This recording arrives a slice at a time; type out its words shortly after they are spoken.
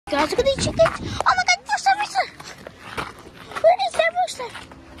guys, look at these chickens. Oh my god, rooster. Where is that rooster?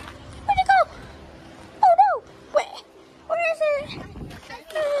 Where'd it go? Oh no. Where is it?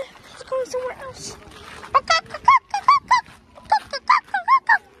 It's going somewhere else.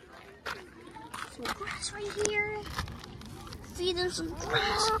 Some grass right here. Feed them some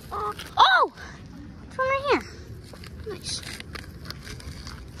grass. Oh! It's one right here. Nice.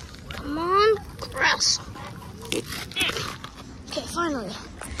 Come on, grass. Okay, finally.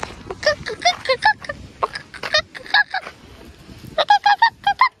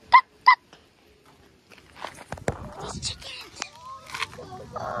 These chickens.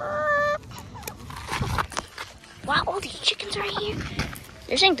 Wow, all these chickens right here.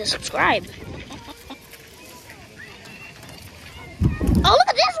 They're saying to subscribe. Oh, look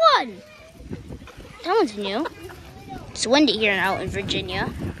at this one. That one's new. It's windy here now in Virginia.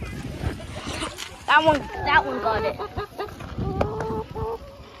 That one got it.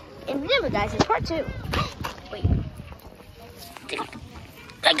 And remember, guys, it's part 2. Wait.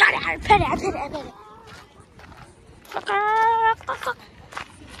 I got it. I pet it.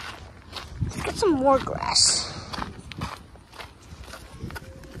 Let's get some more grass.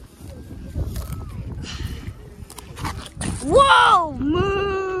 Whoa!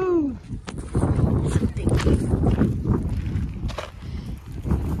 Move!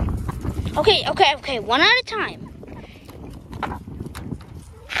 Okay. One at a time.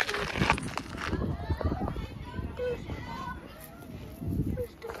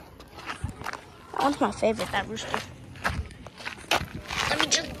 That one's my favorite, that rooster. Let me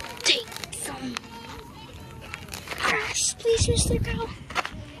just take some grass, please, Mr. Cow.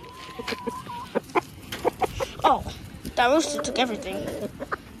 Oh, that rooster took everything.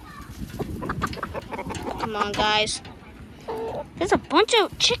 Come on, guys. There's a bunch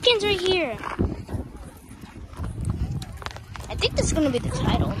of chickens right here. I think this is going to be the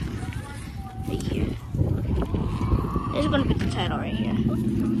title. Right here. This is going to be the title right here.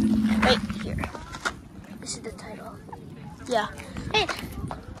 Right here. This is the title. Yeah. Hey,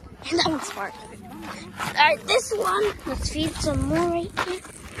 and that one's smart. Alright, this one. Let's feed some more right here.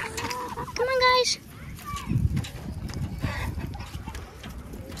 Come on, guys.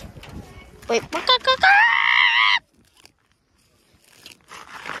 Wait.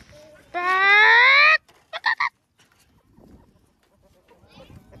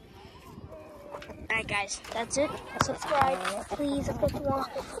 Alright, guys, that's it. Subscribe, please. Let's get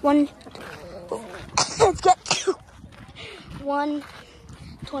let's get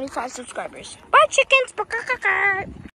 125 subscribers. Bye, chickens.